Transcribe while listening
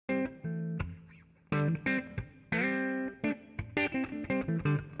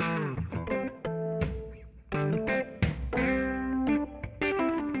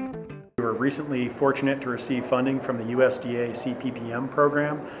recently fortunate to receive funding from the USDA CPPM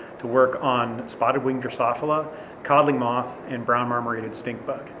program to work on spotted-winged Drosophila, codling moth, and brown marmorated stink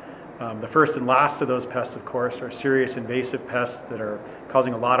bug. The first and last of those pests, of course, are serious invasive pests that are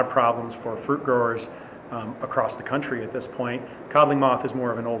causing a lot of problems for fruit growers across the country at this point. Codling moth is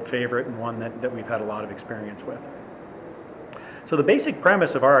more of an old favorite and one that we've had a lot of experience with. So the basic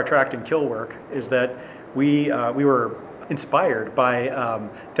premise of our attract and kill work is that we were inspired by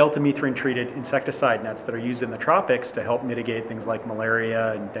deltamethrin treated insecticide nets that are used in the tropics to help mitigate things like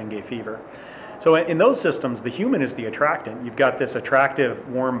malaria and dengue fever. So in those systems, the human is the attractant. You've got this attractive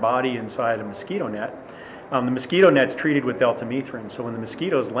warm body inside a mosquito net. The mosquito net's treated with deltamethrin, so when the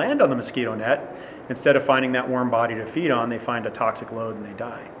mosquitoes land on the mosquito net, instead of finding that warm body to feed on, they find a toxic load and they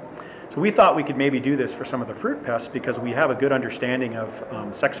die. So we thought we could maybe do this for some of the fruit pests because we have a good understanding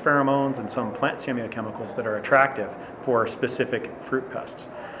of sex pheromones and some plant semiochemicals that are attractive for specific fruit pests.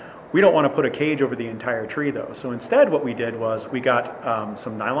 We don't want to put a cage over the entire tree though, so instead what we did was we got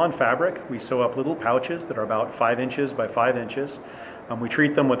some nylon fabric. We sew up little pouches that are about 5 inches by 5 inches. We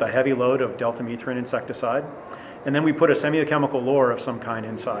treat them with a heavy load of deltamethrin insecticide, and then we put a semiochemical lure of some kind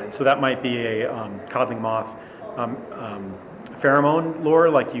inside. So that might be a codling moth pheromone lure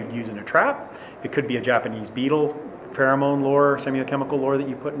like you'd use in a trap. It could be a Japanese beetle pheromone lure, semiochemical lure that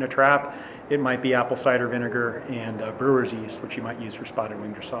you put in a trap. It might be apple cider vinegar and brewer's yeast, which you might use for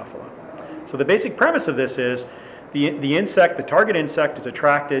spotted-winged Drosophila. So the basic premise of this is the insect, the target insect is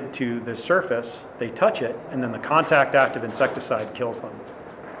attracted to the surface, they touch it, and then the contact active insecticide kills them.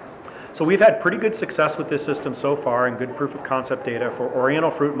 So we've had pretty good success with this system so far and good proof of concept data for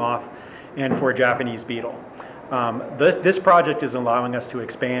oriental fruit moth and for Japanese beetle. This project is allowing us to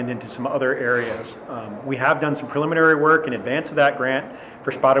expand into some other areas. We have done some preliminary work in advance of that grant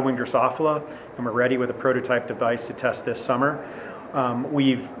for spotted-winged Drosophila, and we're ready with a prototype device to test this summer.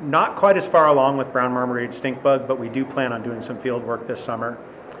 We've not quite as far along with brown marmorated stink bug, but we do plan on doing some field work this summer.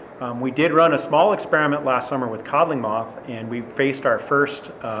 We did run a small experiment last summer with codling moth, and we faced our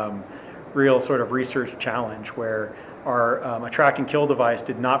first real sort of research challenge where our attract and kill device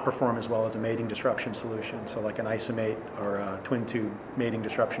did not perform as well as a mating disruption solution, so like an isomate or a twin tube mating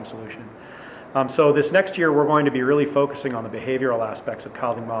disruption solution. So this next year we're going to be really focusing on the behavioral aspects of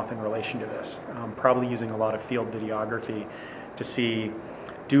codling moth in relation to this, probably using a lot of field videography to see,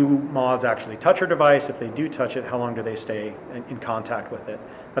 do moths actually touch our device? If they do touch it, how long do they stay in contact with it?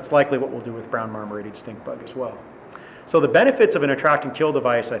 That's likely what we'll do with brown marmorated stink bug as well. So the benefits of an attract and kill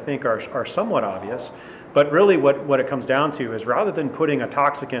device I think are somewhat obvious, but really what it comes down to is rather than putting a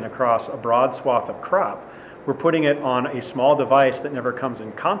toxicant across a broad swath of crop, we're putting it on a small device that never comes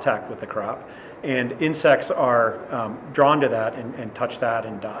in contact with the crop, and insects are drawn to that and touch that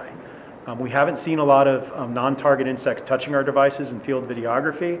and die. We haven't seen a lot of non-target insects touching our devices in field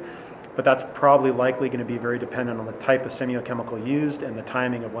videography, but that's probably likely going to be very dependent on the type of semiochemical used and the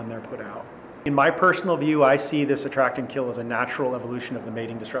timing of when they're put out. In my personal view, I see this attract and kill as a natural evolution of the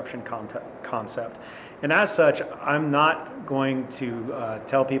mating disruption concept. And as such, I'm not going to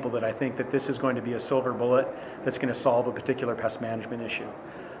tell people that I think that this is going to be a silver bullet that's going to solve a particular pest management issue.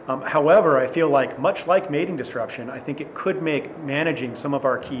 However, I feel like, much like mating disruption, I think it could make managing some of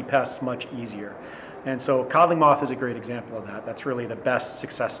our key pests much easier. And so codling moth is a great example of that. That's really the best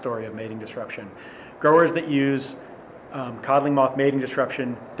success story of mating disruption. Growers that use codling moth mating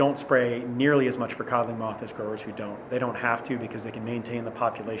disruption don't spray nearly as much for codling moth as growers who don't. They don't have to because they can maintain the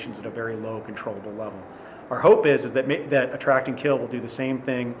populations at a very low controllable level. Our hope is that attract and kill will do the same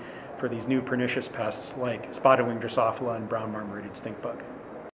thing for these new pernicious pests like spotted-winged Drosophila and brown marmorated stink bug.